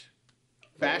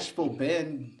bashful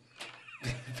Benjamin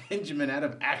out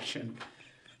of action.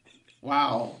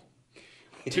 Wow.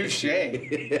 Touche.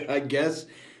 I guess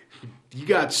you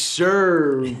got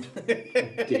served,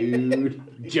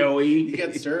 dude. Joey. You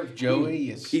got served, Joey.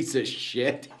 You piece of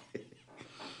shit.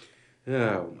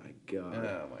 Oh my god.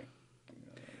 Oh my.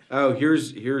 Oh,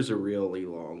 here's a really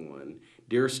long one.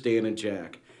 Dear Stan and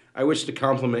Jack, I wish to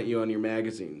compliment you on your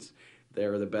magazines. They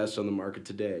are the best on the market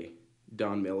today.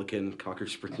 Don Milliken, Cocker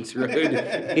Springs Road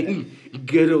in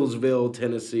Goodallsville,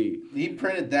 Tennessee. He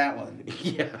printed that one.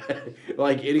 Yeah,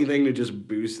 like anything to just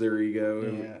boost their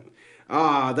ego. Yeah.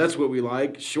 Ah, that's what we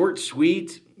like. Short,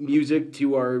 sweet music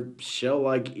to our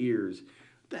shell-like ears.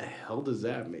 What the hell does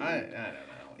that mean? I don't know.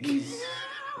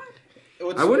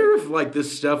 I wonder if like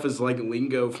this stuff is like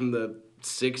lingo from the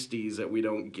 60s that we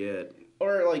don't get.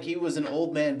 Or like he was an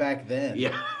old man back then.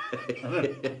 Yeah.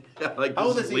 Like how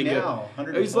old is he now?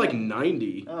 He's like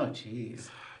 90. Oh, jeez.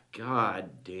 God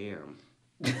damn.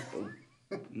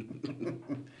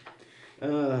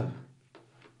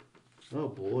 Oh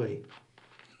boy.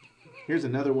 Here's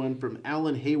another one from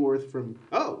Alan Hayworth from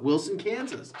Wilson,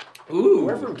 Kansas. Ooh.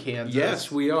 We're from Kansas.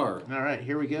 Yes, we are. All right,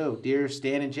 here we go. Dear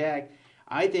Stan and Jack,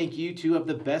 I think you two have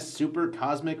the best super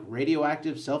cosmic,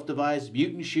 radioactive, self-devised,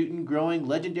 mutant shooting, growing,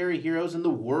 legendary heroes in the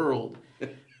world.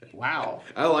 Wow.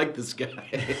 I like this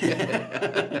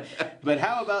guy. But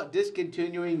how about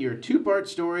discontinuing your two-part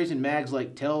stories in mags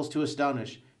like Tales to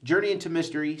Astonish, Journey into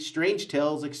Mystery, Strange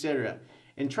Tales, etc.,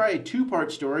 and try a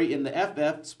two-part story in the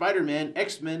FF, Spider-Man,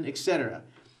 X-Men, etc.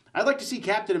 I'd like to see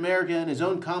Captain America in his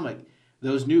own comic.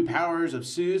 Those new powers of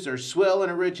Sue's are swell and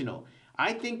original.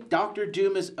 I think Doctor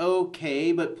Doom is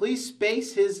okay, but please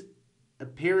space his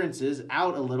appearances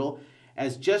out a little,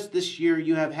 as just this year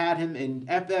you have had him in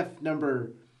FF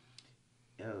number,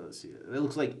 let's see, it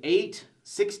looks like 8,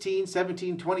 16,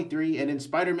 17, 23, and in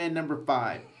Spider-Man number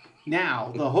 5.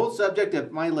 Now, the whole subject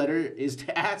of my letter is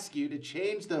to ask you to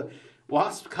change the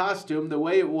Wasp costume the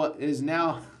way it is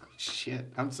now.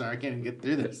 Shit, I'm sorry, I can't even get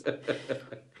through this.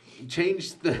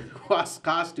 Change the Wasp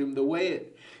costume the way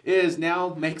it is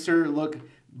now makes her look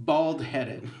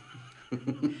bald-headed.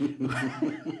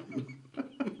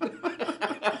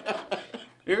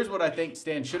 Here's what I think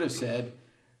Stan should have said.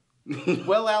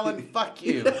 Well, Alan, fuck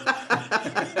you.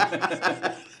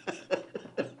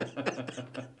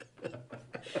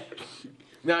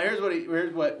 Now,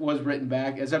 here's what was written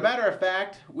back. As a matter of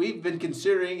fact, we've been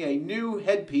considering a new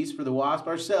headpiece for the Wasp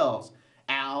ourselves,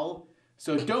 Al.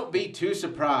 So don't be too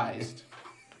surprised.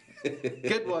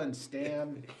 Good one,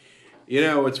 Stan. You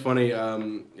know what's funny?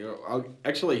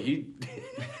 Actually, he,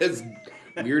 as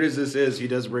weird as this is, he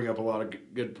does bring up a lot of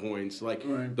good points. Like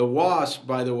the Wasp,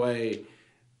 by the way,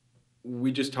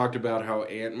 we just talked about how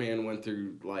Ant-Man went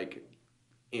through like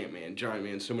Ant-Man, Giant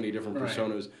Man, so many different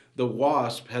personas. The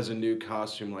Wasp has a new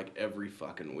costume like every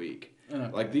fucking week.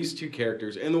 Okay. Like these two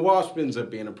characters, and the Wasp ends up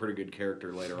being a pretty good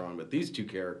character later on, but these two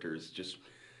characters just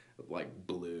like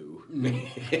blew.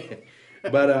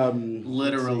 But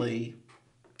literally.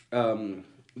 Everyone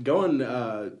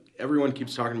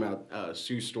keeps talking about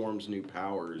Sue Storm's new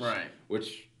powers, right?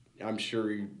 Which I'm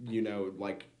sure you know.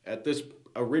 Like at this,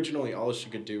 originally all she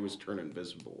could do was turn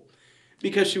invisible,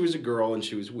 because she was a girl and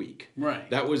she was weak. Right.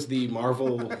 That was the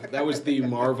Marvel. That was the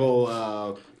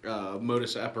Marvel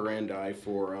modus operandi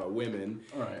for women.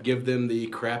 Right. Give them the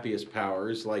crappiest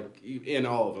powers. Like in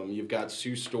all of them, you've got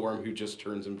Sue Storm who just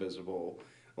turns invisible.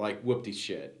 Like whoopty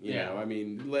shit, you know. I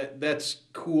mean, that's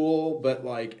cool, but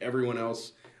like everyone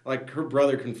else, like her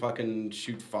brother can fucking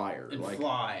shoot fire, and like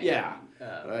fly. Yeah,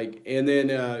 like and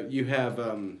then you have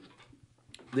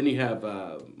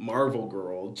Marvel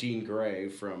Girl Jean Grey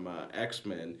from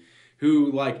X-Men,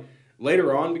 who like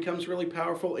later on becomes really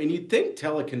powerful, and you'd think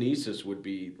telekinesis would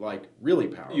be like really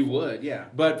powerful. You would, yeah.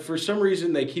 But for some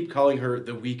reason, they keep calling her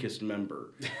the weakest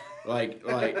member. like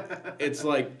it's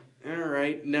like. All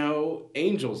right, no,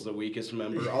 Angel's the weakest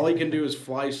member. All he can do is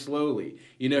fly slowly.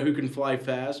 You know who can fly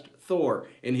fast? Thor,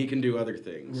 and he can do other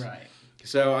things. Right.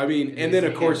 So, I mean, and then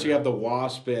of course you have the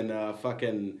Wasp and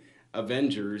fucking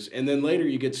Avengers, and then later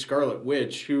you get Scarlet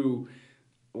Witch, who,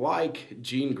 like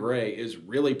Jean Grey, is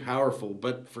really powerful,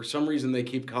 but for some reason they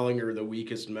keep calling her the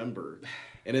weakest member.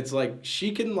 And it's like,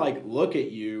 she can, like, look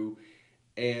at you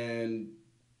and...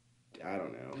 I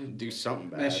don't know, do something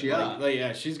bad. Mess you up. Like,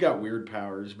 yeah, she's got weird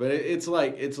powers, but it's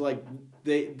like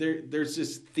there's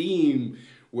this theme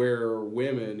where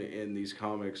women in these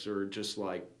comics are just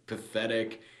like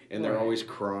pathetic and they're always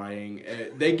crying.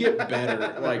 They get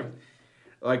better.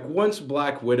 like once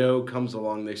Black Widow comes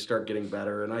along, they start getting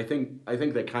better, and I think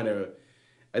they kind of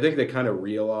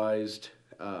realized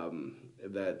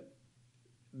that.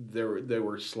 They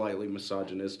were slightly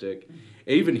misogynistic.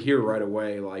 Even here right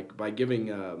away, like by giving,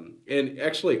 and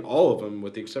actually all of them,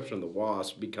 with the exception of the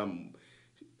Wasp, become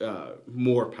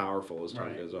more powerful as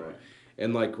time goes on. Right.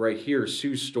 And like right here,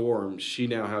 Sue Storm, she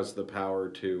now has the power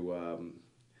to,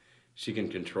 she can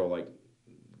control like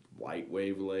light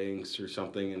wavelengths or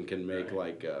something, and can make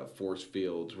like force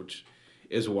fields, which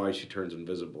is why she turns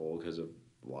invisible because of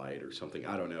light or something.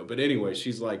 I don't know, but anyway,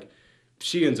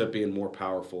 she ends up being more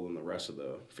powerful than the rest of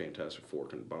the Fantastic Four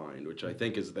combined, which I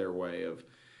think is their way of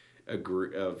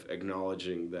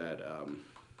acknowledging that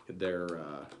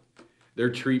their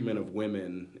treatment of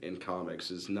women in comics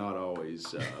is not always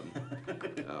the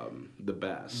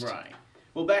best. Right.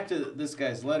 Well, back to this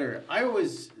guy's letter. I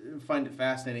always find it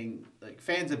fascinating. Like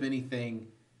fans of anything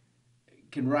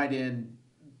can write in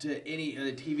to any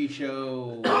TV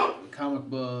show, comic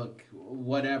book,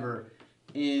 whatever.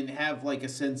 And have like a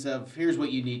sense of here's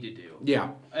what you need to do.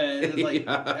 Yeah. I'd be like,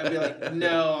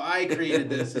 no, I created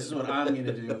this. This is what I'm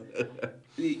gonna do.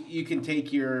 You can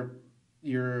take your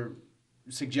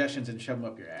suggestions and shove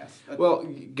them up your ass. Well,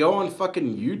 go on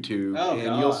fucking YouTube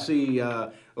and you'll see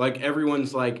like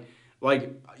everyone's like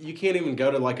you can't even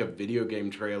go to like a video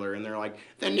game trailer and they're like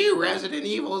the new Resident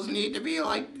Evils need to be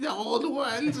like the old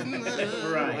ones and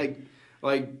right.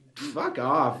 Like, fuck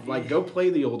off. Like, go play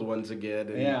the old ones again.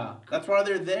 And, yeah, that's why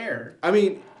they're there. I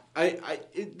mean,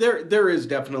 there is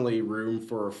definitely room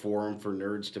for a forum for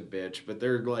nerds to bitch, but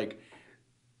they're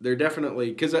definitely,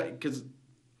 because,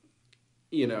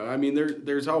 you know, I mean,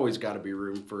 there's always got to be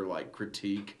room for, like,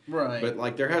 critique. Right. But,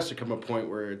 like, there has to come a point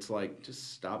where it's like,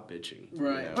 just stop bitching.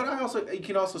 Right. You know? But you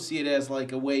can also see it as,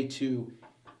 like, a way to,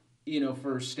 you know,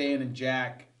 for Stan and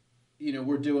Jack, you know,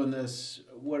 we're doing this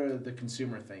what are the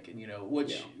consumer thinking? You know,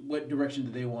 what direction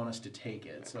do they want us to take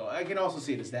it? So I can also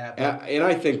see it as that. But, And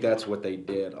I think that's what they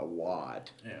did a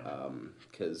lot. Yeah.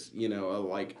 Because,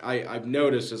 like, I've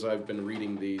noticed as I've been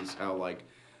reading these how, like,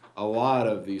 a lot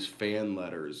of these fan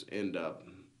letters end up,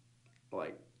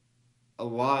 like,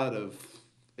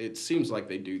 it seems like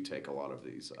they do take a lot of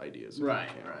these ideas into Right,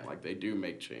 account. right. Like, they do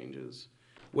make changes.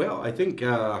 Well, I think,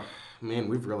 man,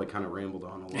 we've really kind of rambled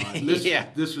on a lot. This, Yeah.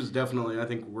 This was definitely, I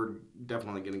think we're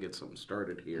definitely going to get something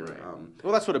started here. Right.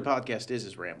 Well, that's what a podcast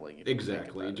is rambling. if you think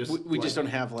Exactly. about it. Just we just like-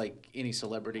 don't have like any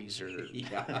celebrities or.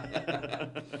 Yeah.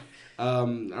 I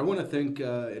want to thank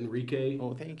Enrique.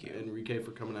 Oh, thank you. Enrique,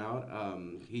 for coming out.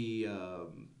 He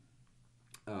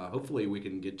hopefully we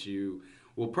can get you.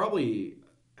 We'll probably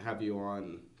have you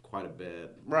on quite a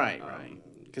bit. Right, right.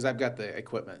 Because I've got the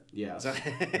equipment. Yes. So-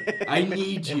 I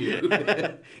need you.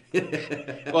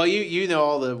 Well, you know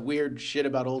all the weird shit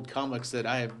about old comics that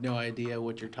I have no idea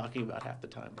what you're talking about half the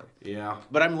time. Yeah.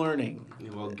 But I'm learning.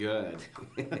 Well, good.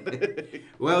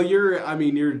 Well,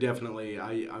 you're definitely.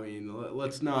 I mean,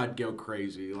 let's not go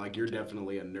crazy. Like, you're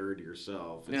definitely a nerd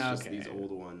yourself. It's just Okay. these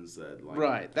old ones that, like,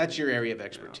 Right. That's your area of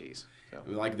expertise. So.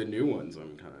 like the new ones.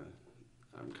 I'm kind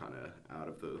of out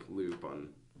of the loop on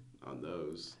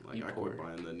those. Like, You I poor- quit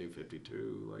buying the New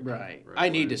 52. Like, Right. right I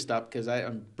need away. to stop because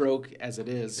I'm broke as it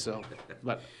is. So,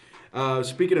 but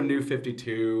Speaking of New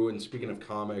 52 and speaking of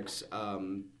comics,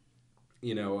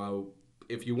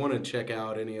 if you want to check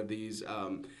out any of these,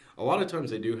 a lot of times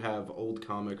they do have old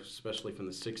comics, especially from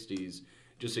the 60s,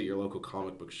 just at your local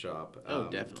comic book shop. Oh,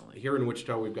 definitely. Here in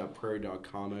Wichita, we've got Prairie Dog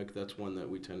Comic. That's one that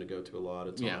we tend to go to a lot.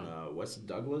 It's Yeah. on West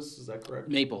Douglas, is that correct?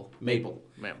 Maple. Maple.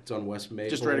 Ma'am. It's on West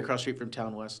Maple. Just right across the street from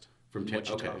Town West. From in Town-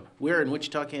 Wichita. okay. We're in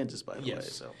Wichita, Kansas, by the way.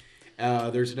 Yes. So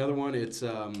There's another one. It's,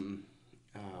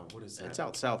 what is that? it's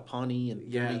out South Pawnee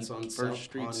and Yeah, it's on 31st South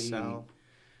Street Pawnee. South.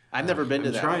 I've never been to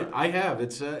I'm that trying- one. I have.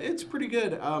 It's pretty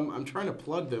good. I'm trying to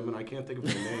plug them, and I can't think of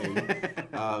their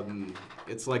name.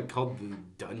 It's like called the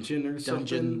Dungeon or something.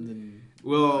 Dungeon.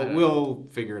 We'll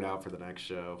figure it out for the next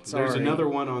show. There's Sorry. another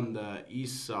one on the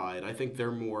east side. I think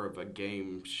they're more of a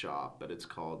game shop, but it's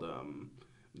called.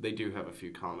 They do have a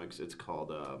few comics. It's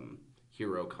called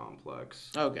Hero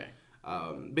Complex. Okay.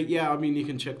 But yeah, I mean, you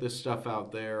can check this stuff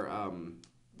out there.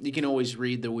 You can always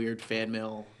read the weird fan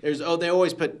mail. They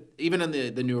always put, even on the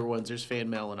newer ones, there's fan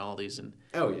mail and all these, and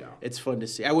Oh yeah. it's fun to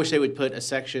see. I wish they would put a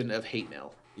section of hate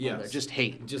mail. on Yes. there. Just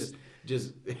hate. Just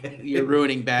You're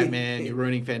ruining Batman. You're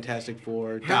ruining Fantastic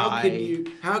Four. How can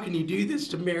you do this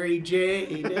to Mary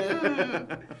Jane?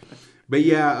 But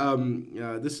yeah,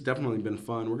 this has definitely been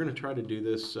fun. We're gonna try to do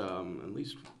this at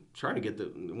least try to get the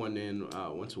one in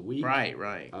once a week. Right.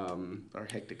 Our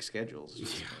hectic schedules.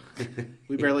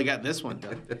 We barely got this one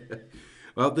done.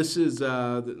 Well, this is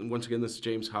once again, this is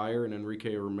James Heyer and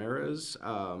Enrique Ramirez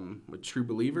with True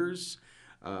Believers.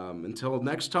 Until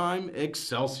next time,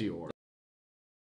 Excelsior.